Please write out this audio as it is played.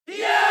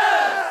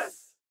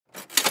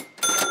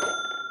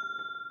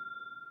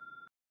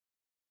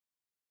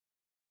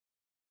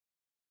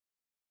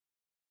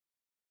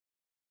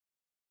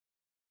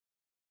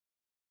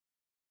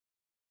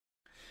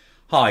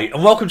Hi,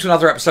 and welcome to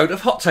another episode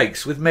of Hot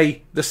Takes with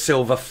me, the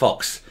Silver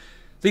Fox.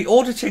 The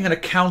auditing and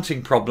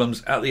accounting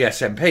problems at the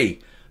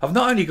SNP have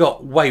not only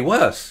got way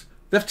worse,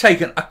 they've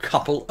taken a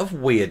couple of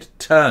weird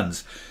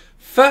turns.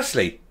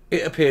 Firstly,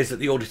 it appears that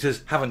the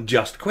auditors haven't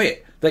just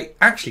quit, they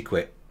actually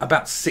quit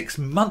about 6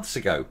 months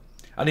ago.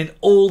 And in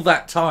all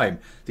that time,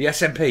 the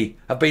SNP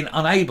have been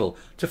unable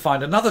to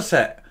find another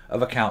set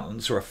of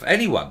accountants or if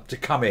anyone to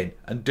come in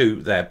and do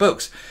their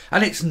books.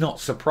 And it's not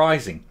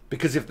surprising,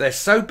 because if they're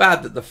so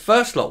bad that the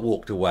first lot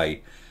walked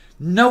away,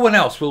 no one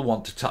else will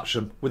want to touch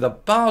them with a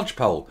barge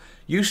pole.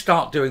 You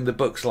start doing the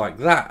books like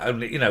that,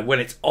 only when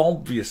it's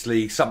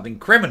obviously something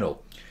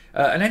criminal.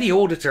 And any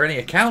auditor, any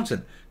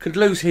accountant could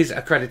lose his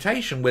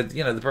accreditation with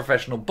the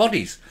professional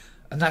bodies,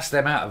 and that's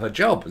them out of a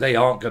job. They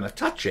aren't going to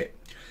touch it.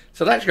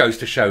 So that goes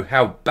to show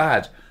how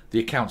bad the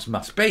accounts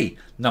must be,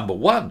 number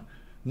one.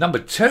 Number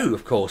two,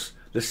 of course,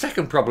 the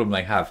second problem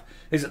they have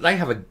is that they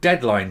have a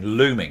deadline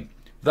looming.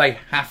 They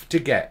have to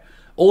get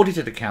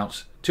audited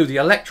accounts to the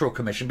Electoral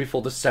Commission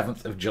before the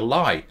 7th of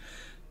July.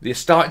 They're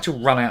starting to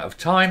run out of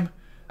time,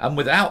 and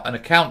without an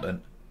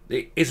accountant,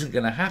 it isn't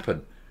going to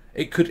happen.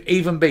 It could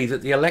even be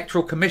that the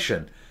Electoral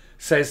Commission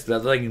says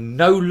that they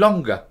no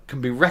longer can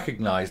be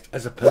recognised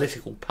as a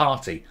political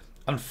party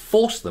and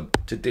force them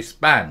to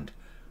disband.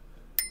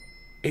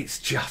 It's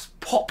just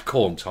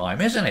popcorn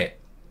time, isn't it?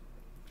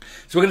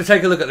 So we're going to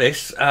take a look at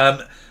this.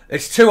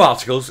 It's two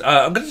articles.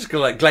 I'm just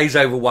going to glaze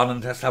over one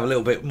and just have a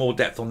little bit more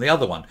depth on the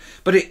other one.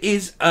 But it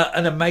is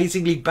an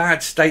amazingly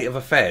bad state of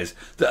affairs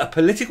that a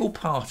political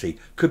party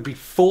could be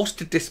forced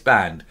to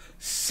disband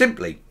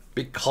simply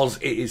because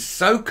it is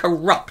so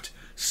corrupt,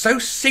 so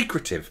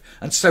secretive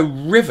and so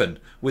riven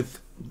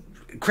with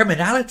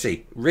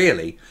criminality,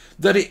 really,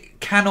 that it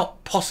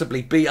cannot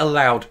possibly be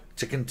allowed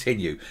to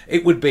continue.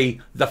 It would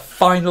be the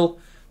final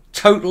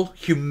total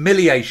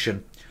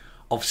humiliation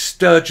of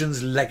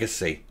Sturgeon's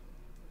legacy.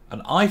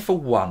 And I, for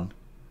one,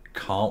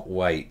 can't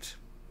wait.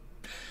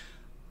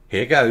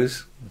 Here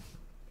goes.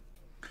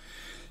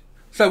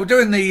 So we're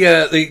doing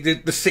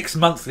the 6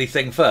 monthly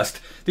thing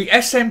first. The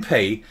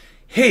SNP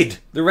hid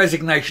the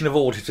resignation of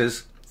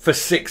auditors for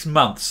 6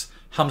 months,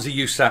 Humza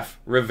Yousaf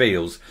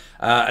reveals.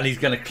 And he's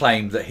going to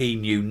claim that he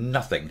knew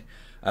nothing.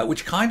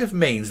 Which kind of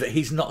means that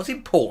he's not as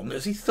important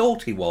as he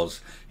thought he was.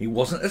 He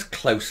wasn't as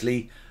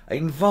closely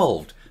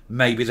involved.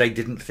 Maybe they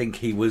didn't think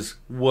he was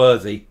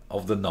worthy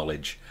of the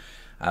knowledge.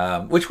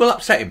 Which will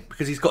upset him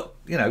because he's got,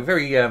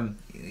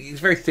 he's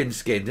very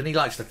thin-skinned and he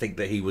likes to think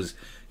that he was,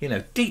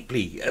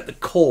 deeply at the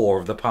core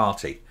of the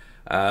party.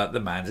 The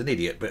man's an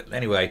idiot, but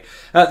anyway.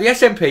 The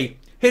SNP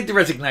hid the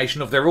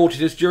resignation of their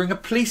auditors during a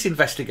police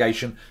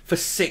investigation for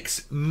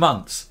 6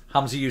 months,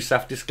 Humza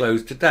Yousaf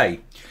disclosed today.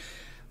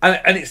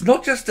 And it's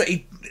not just that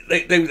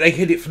they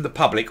hid it from the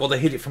public or they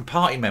hid it from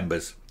party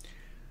members.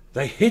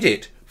 They hid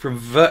it from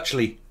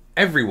virtually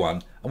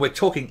everyone, and we're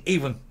talking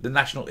even the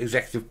National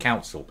Executive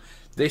Council.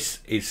 This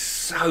is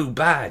so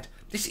bad.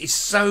 This is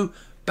so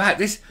bad.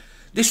 This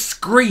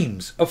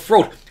screams of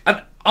fraud.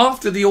 And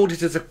after the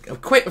auditors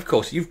have quit, of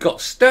course, you've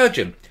got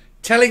Sturgeon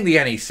telling the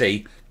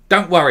NEC,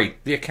 don't worry,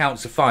 the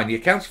accounts are fine. The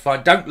accounts are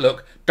fine. Don't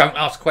look. Don't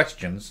ask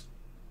questions.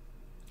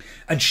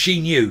 And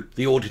she knew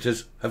the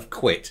auditors have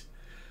quit.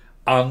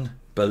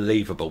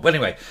 Unbelievable. But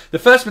anyway, the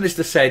First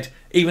Minister said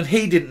even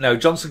he didn't know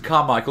Johnson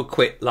Carmichael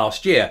quit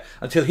last year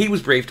until he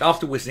was briefed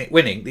after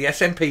winning the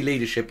SNP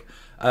leadership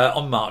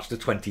on March the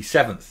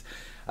 27th.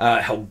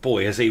 Oh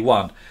boy, has he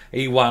won.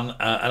 He won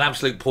an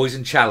absolute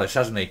poison chalice,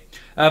 hasn't he?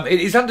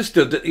 It is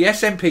understood that the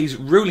SNP's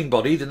ruling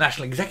body, the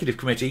National Executive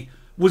Committee,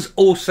 was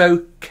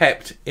also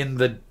kept in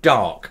the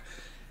dark.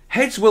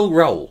 Heads will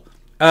roll.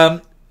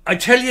 I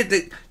tell you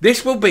that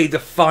this will be the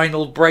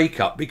final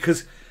breakup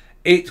because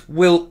it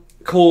will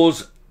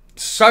cause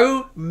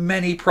so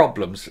many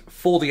problems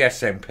for the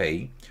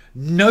SNP.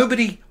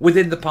 Nobody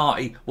within the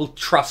party will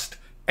trust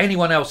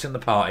anyone else in the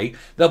party.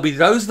 There'll be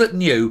those that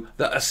knew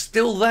that are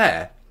still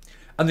there,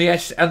 and the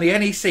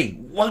NEC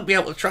won't be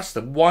able to trust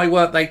them. Why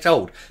weren't they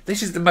told?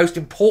 This is the most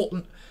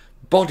important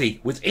body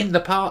within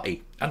the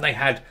party, and they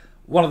had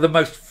one of the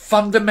most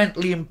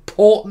fundamentally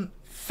important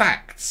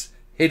facts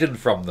hidden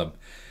from them.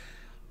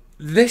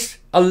 This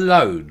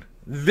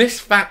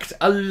fact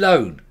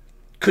alone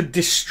could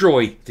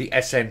destroy the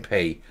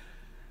SNP.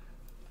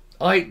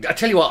 I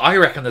tell you what, I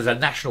reckon there's a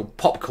national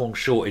popcorn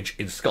shortage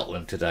in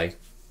Scotland today.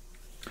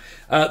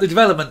 The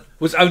development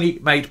was only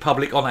made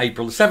public on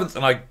April the 7th,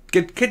 and I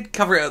could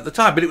cover it at the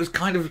time, but it was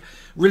kind of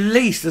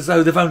released as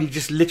though they've only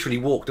just literally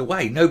walked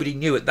away. Nobody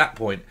knew at that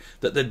point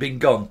that they'd been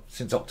gone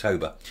since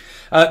October.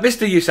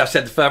 Mr Yousaf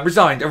said the firm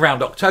resigned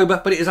around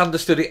October, but it is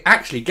understood it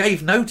actually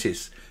gave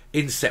notice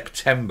in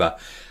September.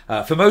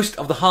 For most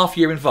of the half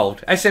year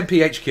involved,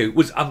 SNP HQ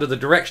was under the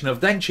direction of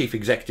then Chief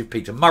Executive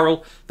Peter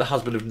Murrell, the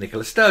husband of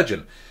Nicola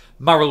Sturgeon.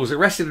 Murrell was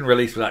arrested and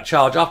released without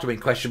charge after being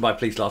questioned by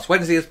police last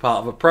Wednesday as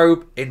part of a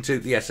probe into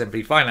the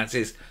SNP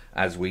finances,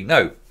 as we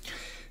know.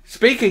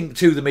 Speaking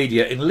to the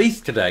media in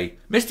Leith today,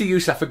 Mr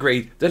Yousaf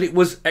agreed that it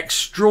was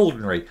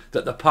extraordinary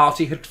that the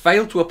party had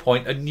failed to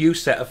appoint a new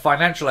set of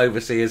financial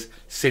overseers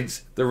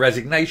since the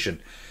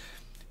resignation.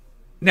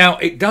 Now,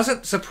 it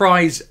doesn't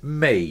surprise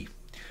me.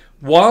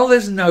 While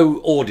there's no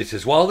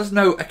auditors, while there's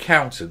no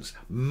accountants,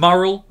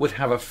 Murrell would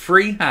have a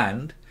free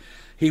hand.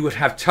 He would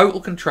have total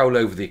control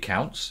over the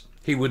accounts.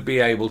 He would be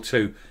able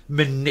to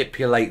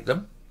manipulate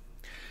them.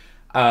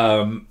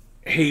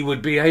 He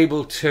would be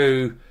able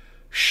to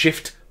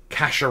shift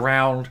cash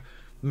around,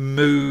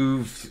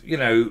 move,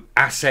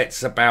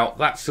 assets about,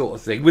 that sort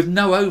of thing, with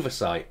no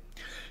oversight.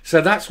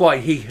 So that's why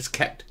he has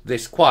kept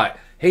this quiet.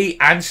 He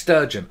and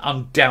Sturgeon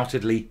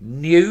undoubtedly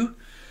knew.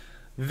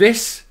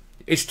 This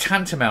is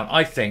tantamount,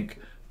 I think,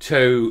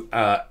 to...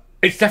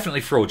 it's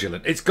definitely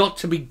fraudulent. It's got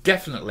to be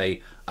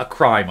definitely a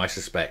crime, I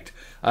suspect.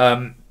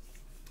 I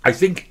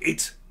think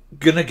it's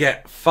going to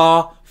get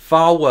far,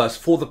 far worse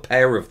for the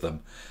pair of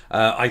them.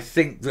 I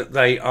think that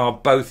they are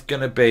both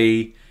going to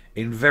be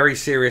in very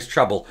serious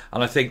trouble.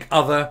 And I think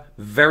other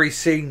very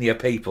senior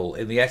people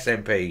in the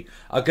SNP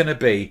are going to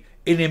be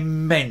in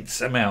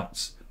immense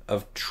amounts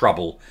of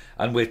trouble.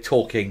 And we're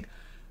talking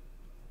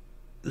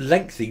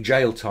lengthy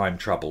jail time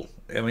trouble.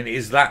 I mean,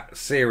 is that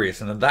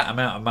serious and that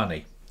amount of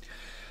money?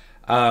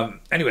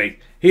 Anyway,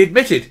 he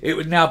admitted it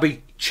would now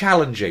be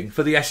challenging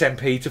for the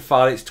SNP to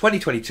file its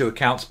 2022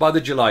 accounts by the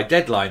July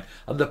deadline,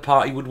 and the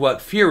party would work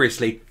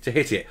furiously to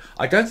hit it.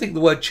 I don't think the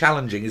word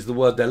challenging is the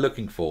word they're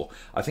looking for.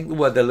 I think the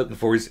word they're looking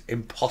for is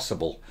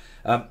impossible.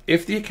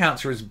 If the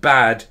accounts are as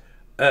bad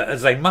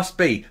as they must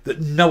be, that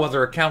no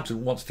other accountant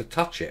wants to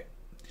touch it,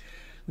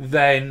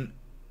 then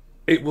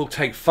it will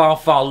take far,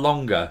 far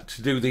longer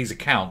to do these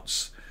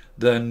accounts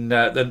than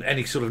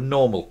any sort of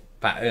normal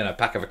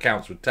pack of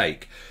accounts would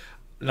take.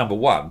 Number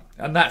one,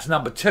 and that's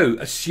number two,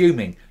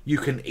 assuming you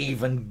can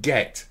even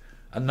get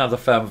another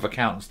firm of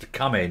accountants to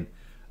come in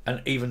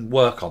and even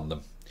work on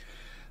them.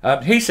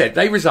 He said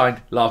they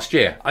resigned last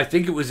year. I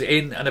think it was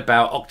in and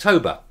about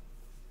October.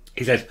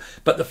 He said,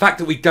 but the fact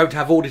that we don't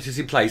have auditors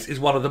in place is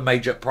one of the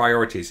major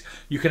priorities.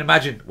 You can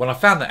imagine when I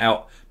found that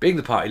out, being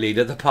the party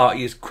leader, the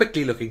party is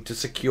quickly looking to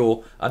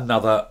secure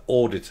another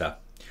auditor.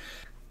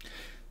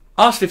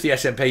 Asked if the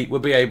SNP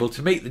would be able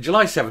to meet the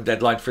July 7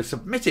 deadline for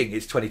submitting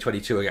its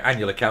 2022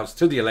 annual accounts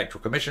to the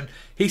Electoral Commission,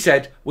 he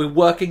said, we're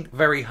working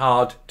very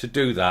hard to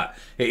do that.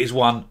 It is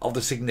one of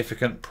the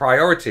significant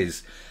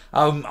priorities.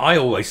 I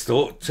always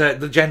thought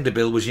the gender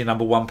bill was your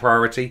number one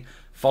priority,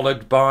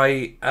 followed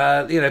by,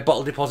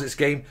 bottle deposit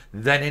scheme,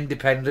 then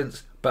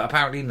independence. But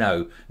apparently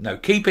no.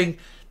 Keeping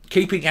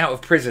out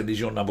of prison is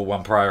your number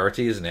one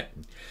priority, isn't it?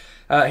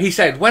 He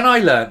said, when I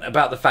learned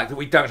about the fact that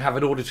we don't have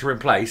an auditor in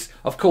place,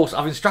 of course,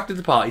 I've instructed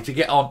the party to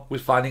get on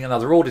with finding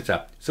another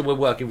auditor. So we're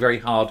working very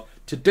hard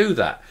to do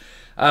that.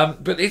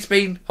 But it's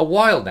been a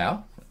while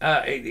now.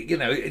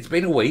 It's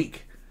been a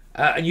week.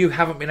 And you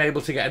haven't been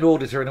able to get an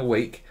auditor in a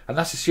week. And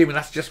that's assuming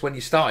that's just when you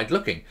started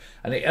looking.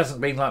 And it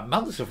hasn't been like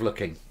months of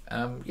looking.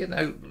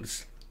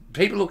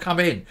 People will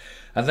come in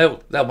and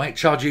they'll might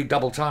charge you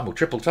double time or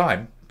triple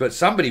time. But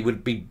somebody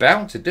would be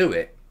bound to do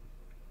it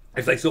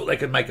if they thought they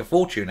could make a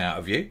fortune out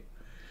of you.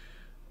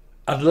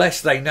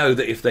 Unless they know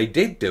that if they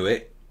did do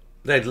it,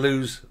 they'd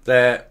lose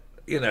their,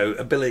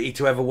 ability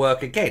to ever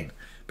work again,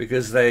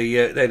 because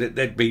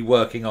they'd be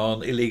working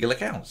on illegal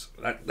accounts.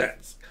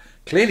 That's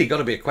clearly got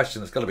to be a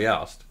question that's got to be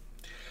asked.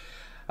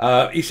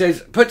 He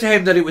says, put to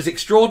him that it was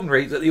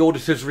extraordinary that the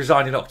auditors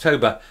resigned in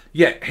October,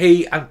 yet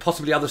he and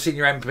possibly other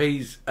senior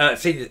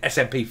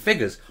SNP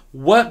figures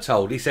weren't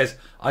told. He says,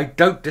 I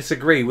don't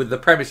disagree with the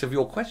premise of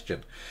your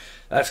question.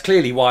 That's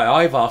clearly why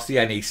I've asked the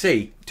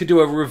NEC to do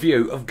a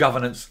review of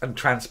governance and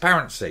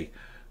transparency.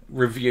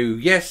 Review,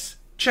 yes.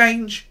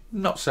 Change,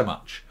 not so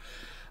much.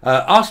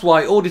 Asked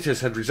why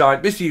auditors had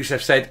resigned, Mr.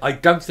 Youssef said, I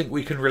don't think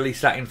we can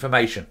release that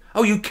information.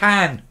 Oh, you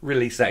can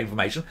release that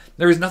information.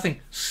 There is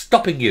nothing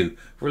stopping you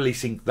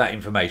releasing that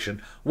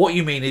information. What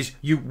you mean is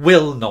you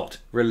will not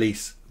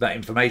release that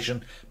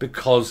information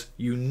because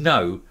you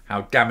know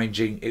how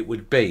damaging it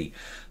would be.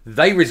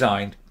 They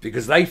resigned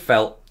because they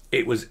felt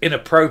it was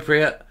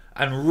inappropriate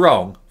and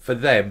wrong for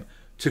them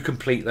to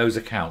complete those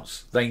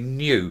accounts. They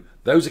knew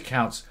those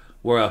accounts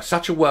were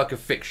such a work of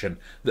fiction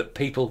that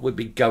people would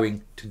be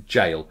going to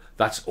jail.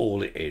 That's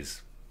all it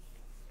is.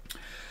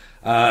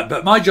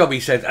 But my job, he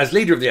said, as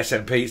leader of the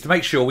SNP is to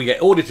make sure we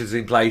get auditors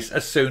in place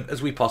as soon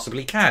as we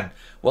possibly can.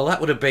 Well, that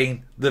would have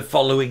been the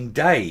following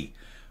day.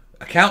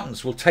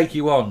 Accountants will take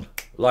you on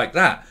like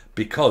that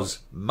because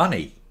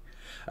money.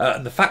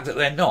 And the fact that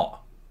they're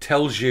not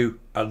tells you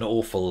an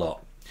awful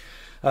lot.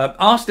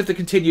 Asked if the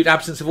continued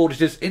absence of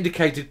auditors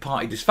indicated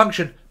party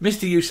dysfunction,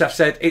 Mr. Youssef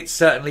said it's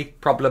certainly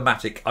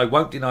problematic. I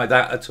won't deny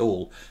that at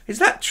all. Is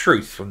that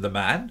truth from the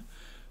man?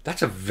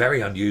 That's a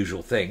very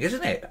unusual thing,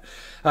 isn't it?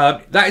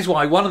 That is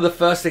why one of the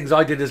first things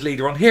I did as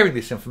leader on hearing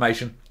this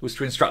information was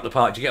to instruct the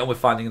party to get on with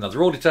finding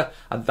another auditor,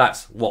 and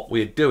that's what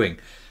we're doing.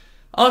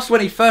 Asked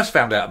when he first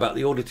found out about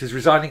the auditors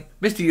resigning,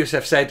 Mr.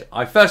 Youssef said,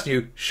 I first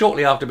knew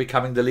shortly after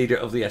becoming the leader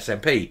of the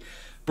SNP.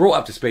 Brought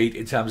up to speed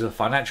in terms of the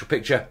financial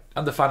picture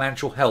and the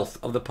financial health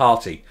of the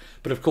party.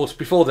 But of course,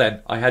 before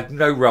then, I had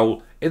no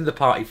role in the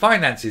party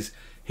finances,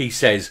 he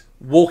says,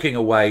 walking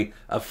away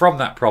from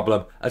that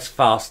problem as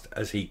fast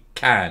as he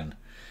can.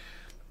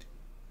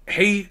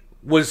 He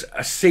was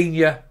a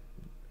senior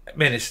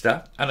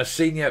minister and a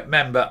senior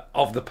member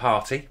of the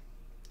party,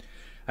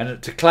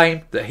 and to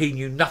claim that he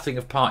knew nothing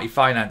of party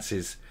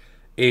finances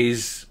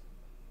is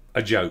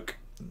a joke.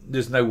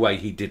 There's no way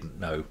he didn't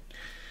know.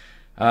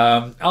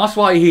 Asked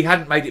why he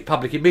hadn't made it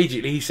public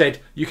immediately, he said,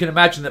 "You can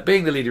imagine that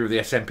being the leader of the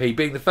SNP,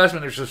 being the First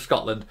Minister of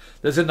Scotland,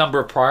 there's a number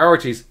of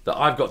priorities that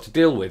I've got to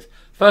deal with.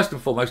 First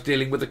and foremost,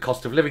 dealing with the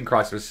cost of living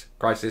crisis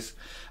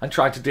and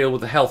trying to deal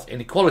with the health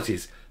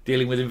inequalities,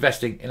 dealing with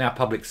investing in our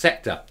public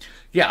sector."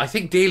 Yeah, I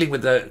think dealing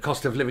with the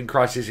cost of living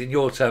crisis in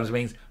your terms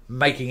means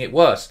making it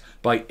worse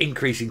by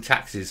increasing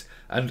taxes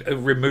and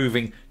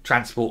removing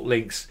transport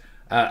links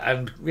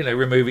and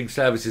removing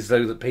services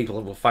so that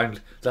people will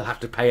find they'll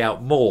have to pay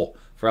out more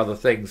for other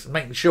things,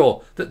 making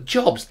sure that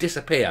jobs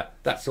disappear,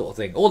 that sort of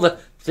thing. All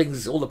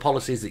the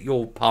policies that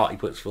your party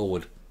puts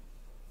forward.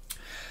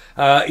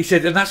 He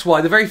said, and that's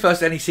why the very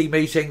first NEC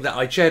meeting that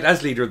I chaired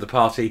as leader of the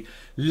party,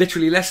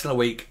 literally less than a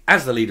week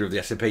as the leader of the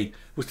SNP,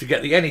 was to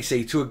get the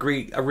NEC to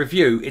agree a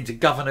review into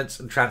governance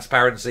and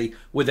transparency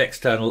with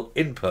external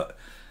input.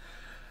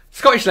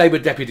 Scottish Labour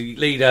Deputy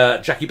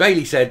Leader Jackie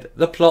Baillie said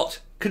the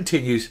plot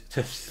continues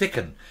to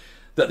thicken.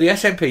 That the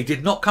SNP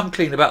did not come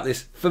clean about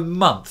this for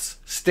months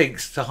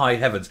stinks to high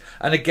heavens.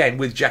 And again,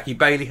 with Jackie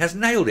Baillie, has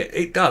nailed it.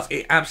 It does.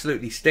 It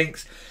absolutely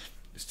stinks.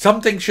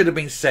 Something should have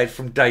been said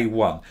from day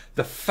one.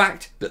 The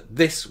fact that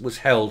this was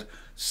held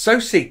so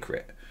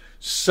secret,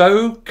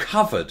 so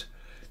covered,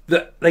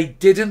 that they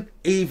didn't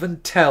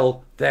even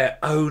tell their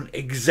own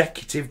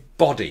executive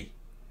body.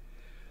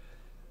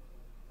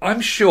 I'm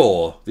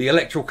sure the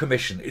Electoral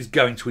Commission is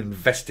going to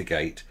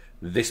investigate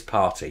this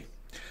party.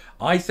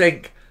 I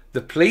think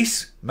the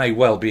police may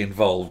well be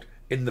involved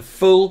in the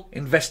full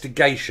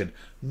investigation,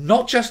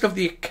 not just of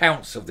the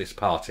accounts of this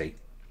party,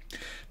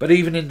 but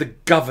even in the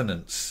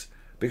governance.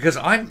 Because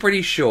I'm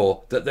pretty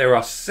sure that there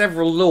are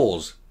several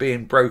laws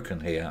being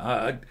broken here.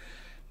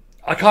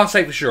 I can't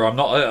say for sure. I'm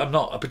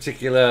not a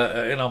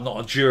particular. I'm not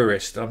a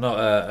jurist. I'm not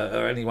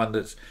anyone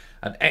that's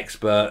an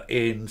expert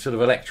in sort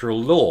of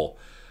electoral law.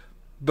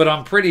 But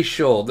I'm pretty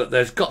sure that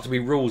there's got to be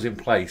rules in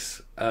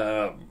place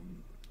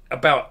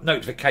about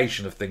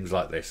notification of things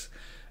like this.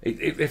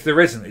 If there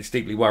isn't, it's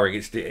deeply worrying.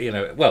 It's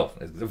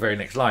the very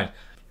next line.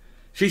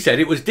 She said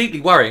it was deeply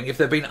worrying if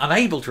they've been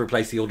unable to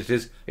replace the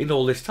auditors in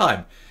all this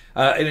time.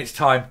 And it's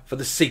time for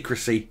the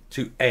secrecy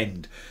to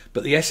end.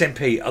 But the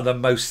SNP are the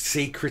most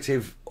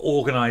secretive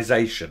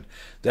organisation.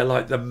 They're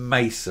like the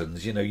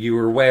Masons. You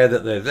are aware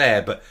that they're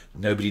there, but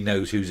nobody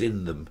knows who's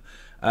in them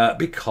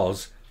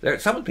because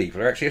some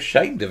people are actually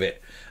ashamed of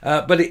it.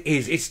 But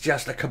it's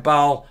just a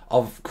cabal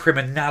of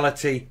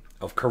criminality,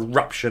 of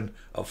corruption,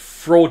 of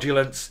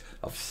fraudulence,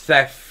 of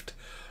theft,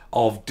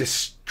 of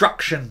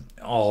destruction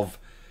of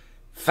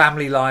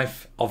family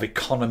life, of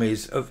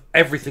economies, of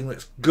everything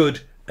that's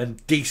good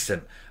and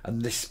decent.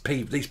 And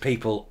these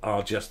people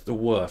are just the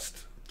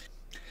worst.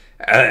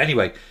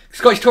 Anyway,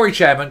 Scottish Tory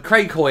chairman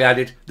Craig Hoy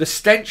added, the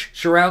stench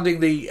surrounding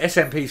the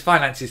SNP's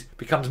finances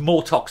becomes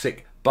more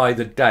toxic by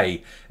the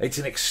day. It's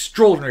an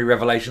extraordinary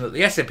revelation that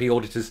the SNP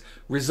auditors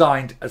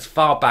resigned as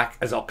far back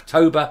as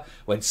October,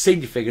 when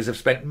senior figures have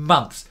spent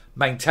months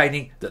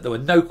maintaining that there were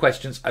no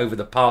questions over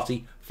the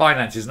party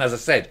finances. And as I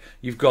said,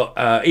 you've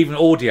got even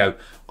audio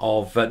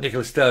of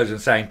Nicola Sturgeon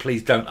saying,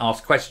 please don't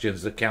ask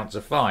questions, the accounts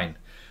are fine.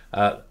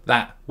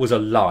 That was a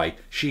lie.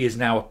 She is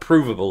now a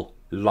provable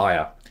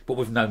liar, but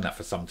we've known that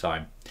for some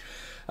time.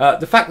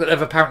 The fact that they've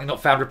apparently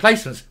not found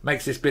replacements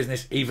makes this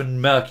business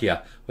even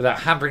murkier.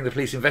 Without hampering the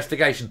police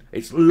investigation,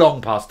 it's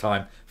long past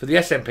time for the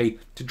SNP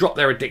to drop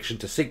their addiction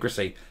to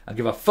secrecy and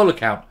give a full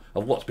account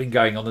of what's been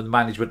going on in the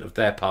management of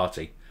their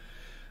party.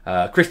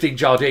 Christine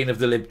Jardine of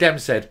the Lib Dem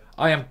said,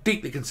 I am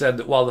deeply concerned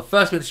that while the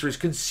First Minister is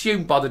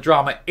consumed by the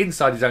drama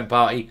inside his own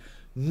party,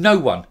 no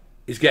one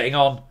is getting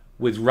on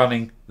with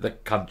running the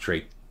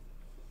country.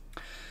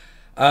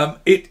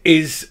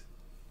 It's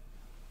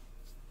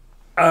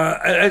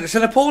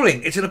an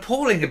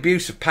appalling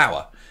abuse of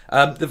power.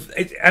 And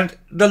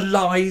the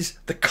lies,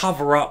 the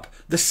cover-up,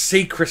 the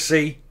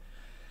secrecy,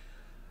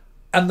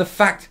 and the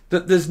fact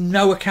that there's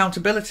no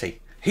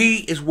accountability. He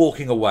is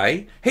walking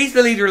away. He's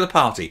the leader of the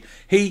party.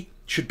 He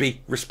should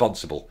be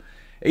responsible.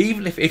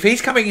 Even if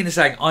he's coming in and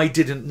saying, I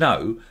didn't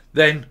know,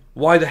 then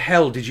why the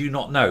hell did you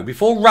not know?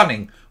 Before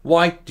running,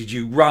 why did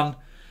you run?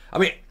 I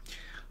mean,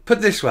 put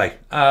it this way,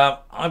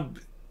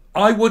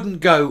 I wouldn't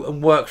go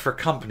and work for a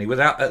company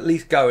without at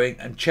least going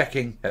and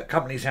checking at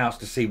Companies House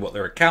to see what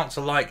their accounts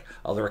are like.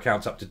 Are their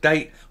accounts up to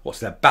date? What's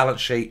their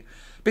balance sheet?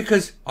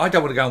 Because I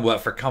don't want to go and work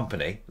for a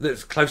company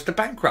that's close to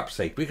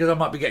bankruptcy, because I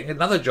might be getting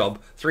another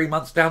job 3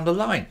 months down the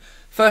line.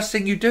 First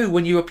thing you do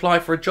when you apply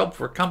for a job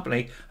for a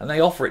company and they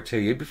offer it to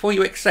you, before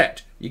you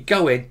accept, you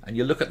go in and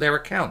you look at their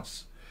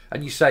accounts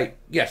and you say,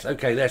 yes,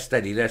 okay, they're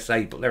steady, they're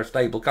stable, they're a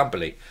stable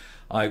company.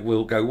 I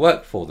will go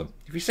work for them.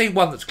 If you see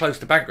one that's close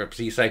to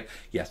bankruptcy, you say,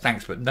 yeah,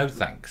 thanks, but no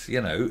thanks. He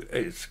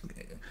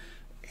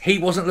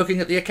wasn't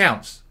looking at the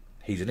accounts.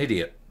 He's an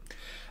idiot.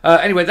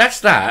 Anyway, that's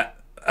that.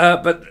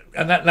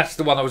 That's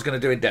the one I was going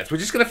to do in depth. We're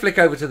just going to flick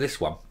over to this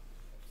one.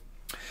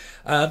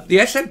 The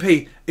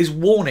SNP is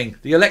warning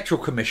the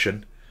Electoral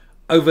Commission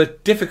over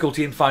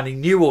difficulty in finding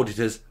new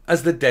auditors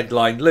as the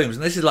deadline looms.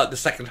 And this is like the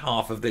second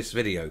half of this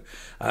video.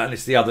 And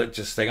it's the other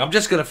just thing. I'm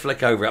just going to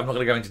flick over it. I'm not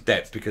going to go into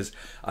depth because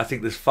I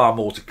think there's far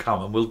more to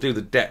come. And we'll do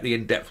the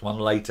in-depth one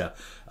later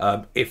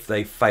if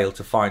they fail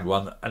to find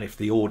one and if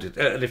the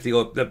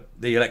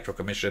Electoral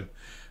Commission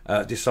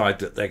decide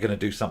that they're going to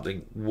do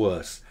something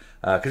worse.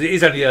 Because it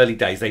is only early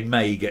days. They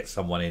may get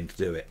someone in to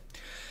do it.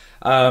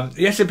 The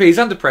SNP is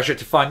under pressure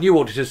to find new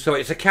auditors so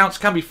its accounts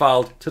can be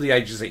filed to the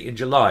agency in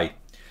July.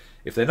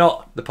 If they're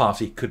not, the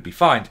party could be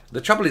fined.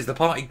 The trouble is the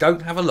party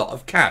don't have a lot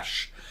of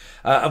cash.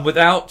 And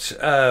without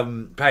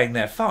paying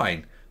their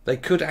fine, they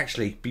could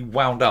actually be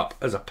wound up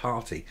as a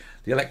party.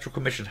 The Electoral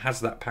Commission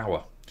has that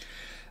power.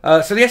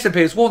 So the SNP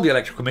has warned the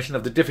Electoral Commission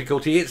of the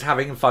difficulty it's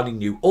having in finding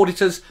new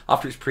auditors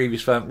after its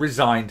previous firm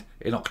resigned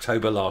in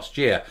October last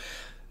year.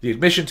 The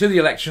admission to the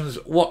elections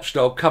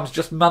watchdog comes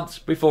just months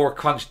before a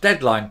crunch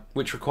deadline,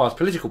 which requires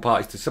political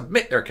parties to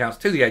submit their accounts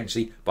to the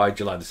agency by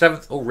July the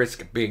 7th or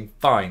risk being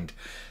fined.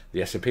 The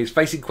SNP is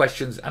facing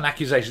questions and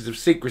accusations of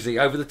secrecy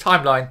over the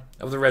timeline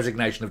of the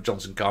resignation of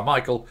Johnson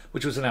Carmichael,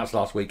 which was announced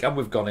last week, and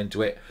we've gone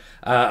into it.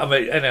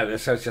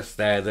 So it's just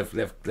there.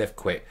 They've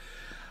quit.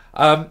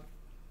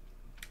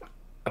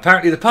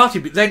 Apparently, the party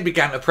then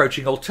began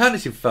approaching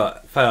alternative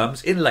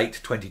firms in late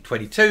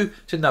 2022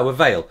 to no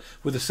avail,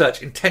 with the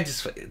search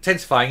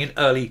intensifying in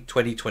early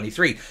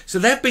 2023. So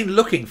they've been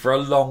looking for a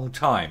long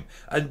time,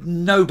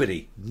 and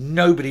nobody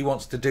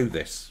wants to do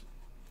this.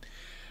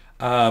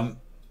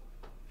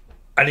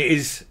 And it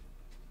is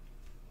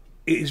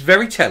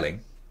very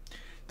telling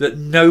that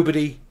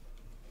nobody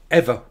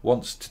ever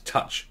wants to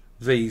touch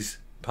these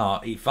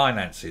party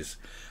finances.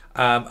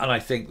 And I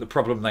think the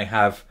problem they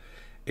have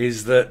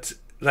is that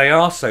they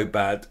are so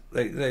bad.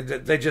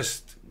 They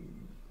just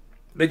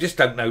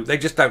don't know. They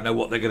just don't know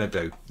what they're going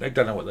to do. They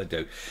don't know what they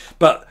do.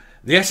 But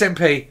the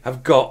SNP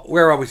have got,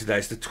 where are we today?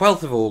 It's the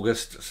 12th of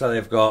August. So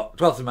they've got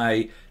 12th of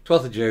May,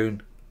 12th of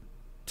June,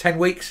 10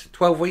 weeks,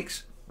 12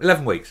 weeks,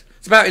 11 weeks.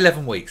 It's about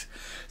 11 weeks.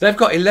 They've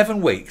got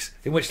 11 weeks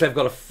in which they've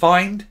got to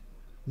find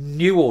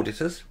new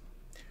auditors,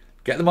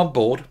 get them on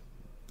board,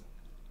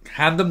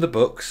 hand them the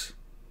books.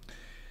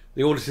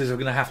 The auditors are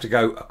going to have to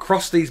go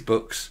across these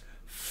books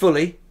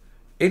fully,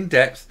 in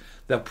depth.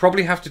 They'll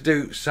probably have to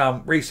do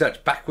some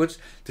research backwards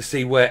to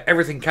see where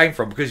everything came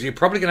from, because you're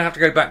probably going to have to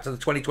go back to the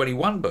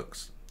 2021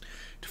 books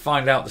to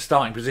find out the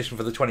starting position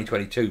for the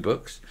 2022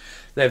 books.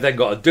 They've then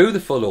got to do the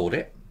full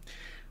audit,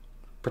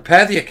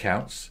 prepare the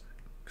accounts,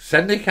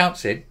 send the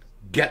accounts in,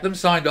 get them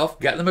signed off,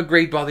 get them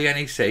agreed by the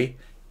NEC,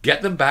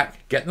 get them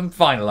back, get them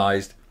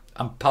finalised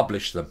and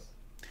publish them.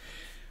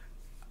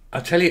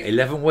 I tell you,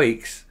 11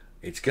 weeks,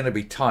 it's going to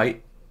be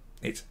tight.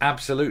 It's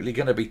absolutely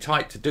going to be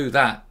tight to do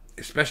that,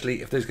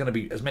 especially if there's going to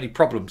be as many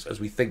problems as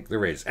we think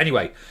there is.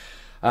 Anyway,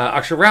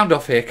 I shall round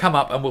off here, come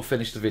up and we'll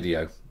finish the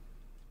video.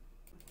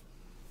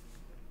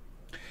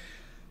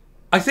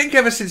 I think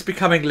ever since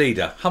becoming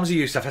leader, Humza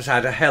Yousaf has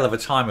had a hell of a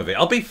time of it.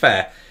 I'll be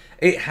fair,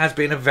 it has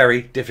been a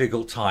very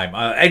difficult time.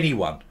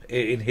 Anyone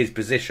in his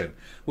position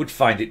would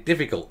find it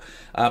difficult.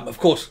 Of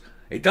course,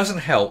 it doesn't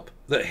help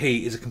that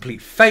he is a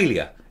complete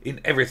failure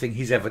in everything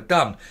he's ever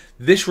done.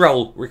 This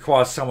role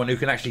requires someone who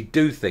can actually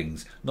do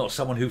things, not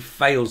someone who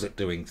fails at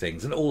doing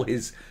things. And all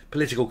his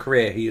political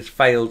career, he has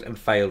failed and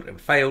failed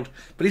and failed,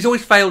 but he's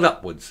always failed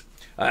upwards.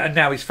 And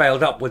now he's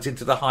failed upwards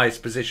into the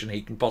highest position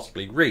he can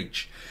possibly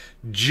reach,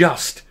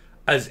 just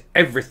as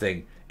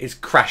everything is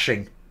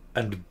crashing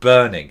and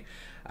burning.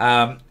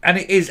 And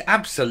it is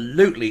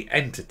absolutely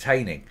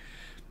entertaining.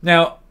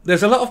 Now,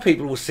 there's a lot of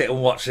people who will sit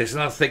and watch this and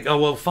they'll think, oh,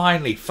 well,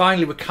 finally,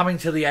 we're coming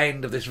to the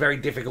end of this very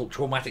difficult,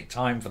 traumatic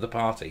time for the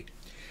party.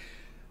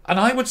 And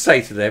I would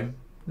say to them,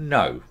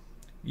 no,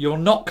 you're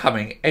not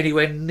coming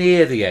anywhere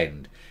near the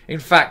end. In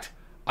fact,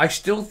 I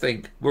still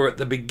think we're at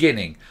the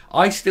beginning.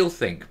 I still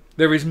think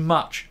there is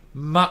much,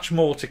 much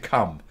more to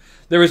come.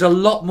 There is a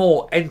lot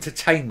more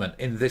entertainment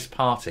in this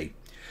party.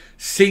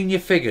 Senior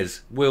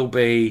figures will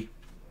be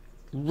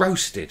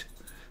roasted.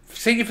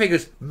 Senior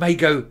figures may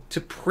go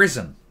to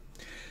prison.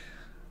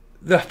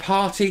 The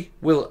party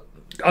will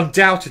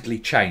undoubtedly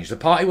change. The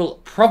party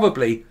will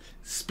probably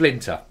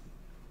splinter.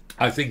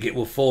 I think it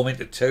will form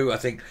into two. I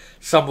think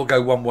some will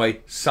go one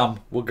way,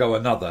 some will go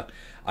another.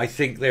 I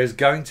think there's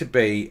going to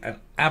be an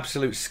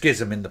absolute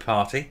schism in the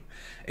party.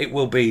 It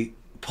will be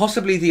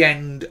possibly the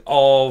end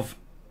of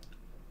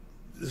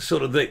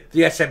sort of the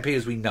SNP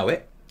as we know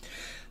it.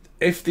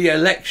 If the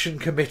election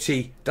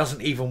committee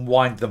doesn't even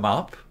wind them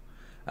up,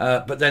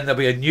 but then there'll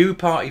be a new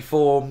party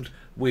formed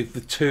with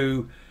the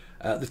two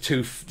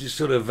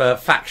sort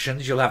of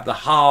factions. You'll have the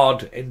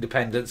hard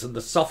independents and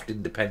the soft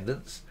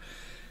independents.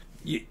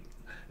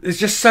 There's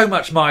just so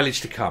much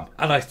mileage to come,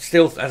 and I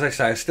still, as I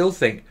say, I still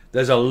think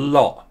there's a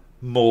lot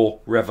more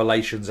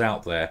revelations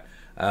out there.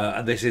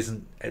 And this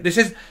isn't,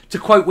 to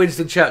quote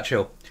Winston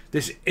Churchill,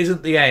 this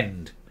isn't the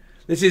end.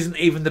 This isn't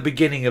even the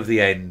beginning of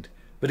the end,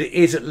 but it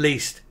is at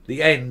least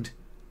the end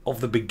of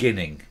the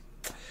beginning.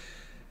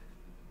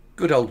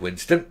 Good old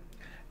Winston.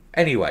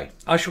 Anyway,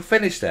 I shall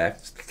finish there.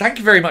 Thank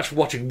you very much for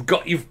watching.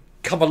 You've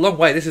come a long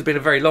way. This has been a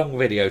very long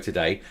video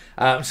today.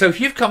 So if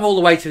you've come all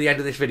the way to the end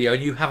of this video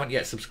and you haven't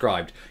yet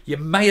subscribed, you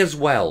may as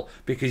well,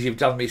 because you've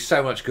done me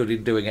so much good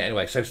in doing it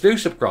anyway. So do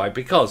subscribe,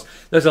 because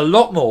there's a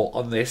lot more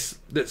on this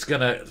that's going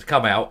to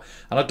come out,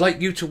 and I'd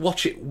like you to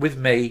watch it with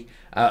me,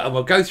 and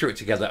we'll go through it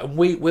together, and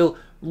we will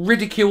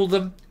ridicule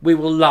them, we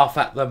will laugh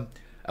at them,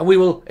 and we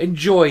will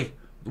enjoy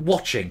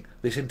watching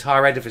this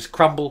entire edifice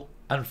crumble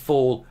and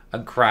fall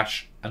and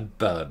crash and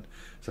burn.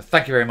 So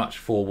thank you very much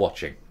for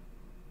watching.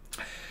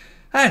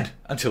 And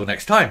until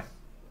next time,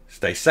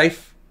 stay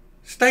safe,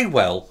 stay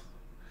well,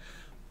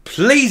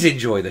 please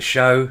enjoy the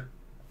show,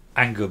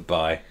 and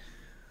goodbye.